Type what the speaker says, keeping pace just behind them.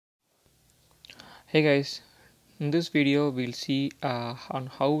Hey guys, in this video we'll see on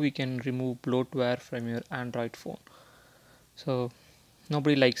how we can remove bloatware from your Android phone. So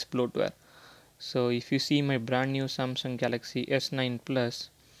nobody likes bloatware. So if you see my brand new Samsung Galaxy S9 Plus,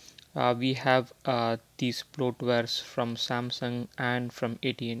 we have these bloatwares from Samsung and from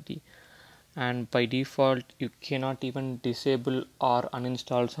AT&T. And by default you cannot even disable or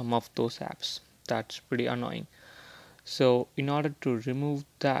uninstall some of those apps. That's pretty annoying. So in order to remove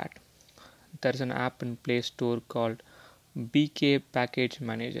that, there's an app in Play Store called BK Package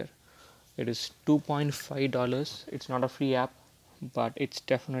Manager. It is $2.5. It's not a free app, but it's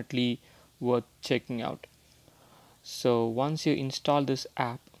definitely worth checking out. So once you install this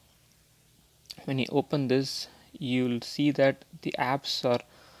app, when you open this, you'll see that the apps are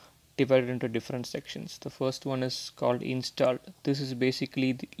divided into different sections. The first one is called installed. This is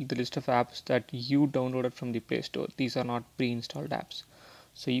basically the list of apps that you downloaded from the Play Store. These are not pre-installed apps.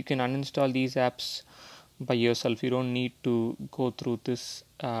 So you can uninstall these apps by yourself. You don't need to go through this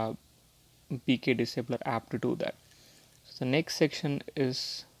BK disabler app to do that. So the next section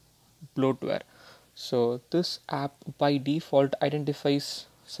is bloatware. So this app by default identifies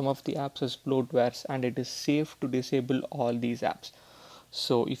some of the apps as bloatwares, and it is safe to disable all these apps.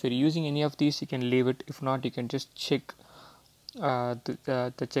 So if you're using any of these, you can leave it. If not, you can just check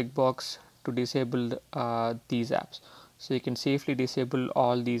the checkbox to disable these apps. So you can safely disable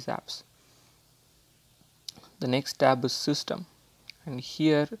all these apps. The next tab is system, and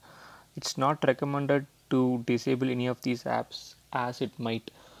here it's not recommended to disable any of these apps as it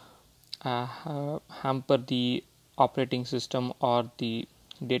might hamper the operating system or the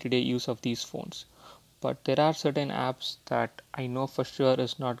day-to-day use of these phones. But there are certain apps that I know for sure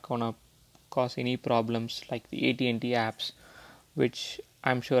is not gonna cause any problems, like the AT&T apps, which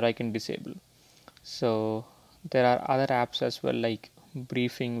I'm sure I can disable. So there are other apps as well, like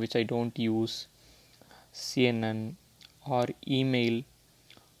briefing, which I don't use, CNN, or email,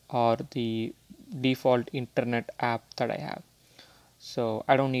 or the default internet app that I have. So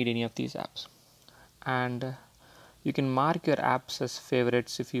I don't need any of these apps. And you can mark your apps as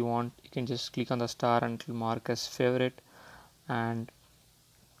favorites if you want. You can just click on the star and it'll mark as favorite. And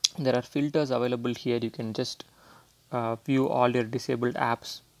there are filters available here. You can just view all your disabled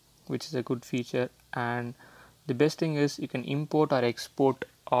apps, which is a good feature. And the best thing is you can import or export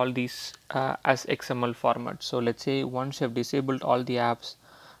all these as XML format. So let's say once you have disabled all the apps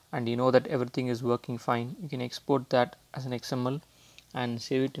and you know that everything is working fine, you can export that as an XML and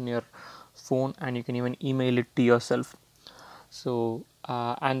save it in your phone, and you can even email it to yourself. So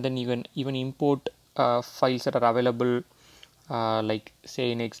and then you can even import files that are available like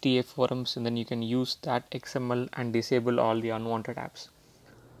say in XDA forums, and then you can use that XML and disable all the unwanted apps.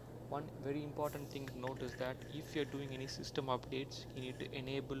 One very important thing to note is that if you're doing any system updates, you need to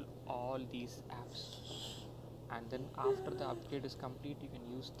enable all these apps, and then after the update is complete, you can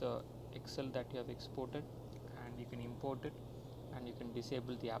use the Excel that you have exported and you can import it and you can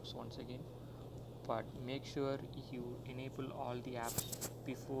disable the apps once again. But make sure you enable all the apps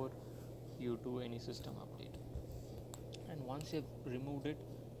before you do any system update. And once you've removed it,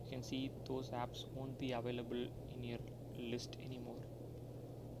 you can see those apps won't be available in your list anymore.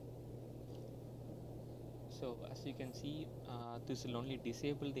 So as you can see, this will only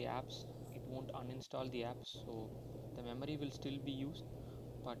disable the apps, it won't uninstall the apps. So the memory will still be used,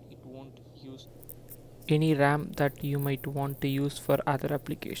 but it won't use any RAM that you might want to use for other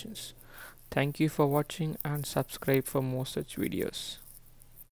applications. Thank you for watching and subscribe for more such videos.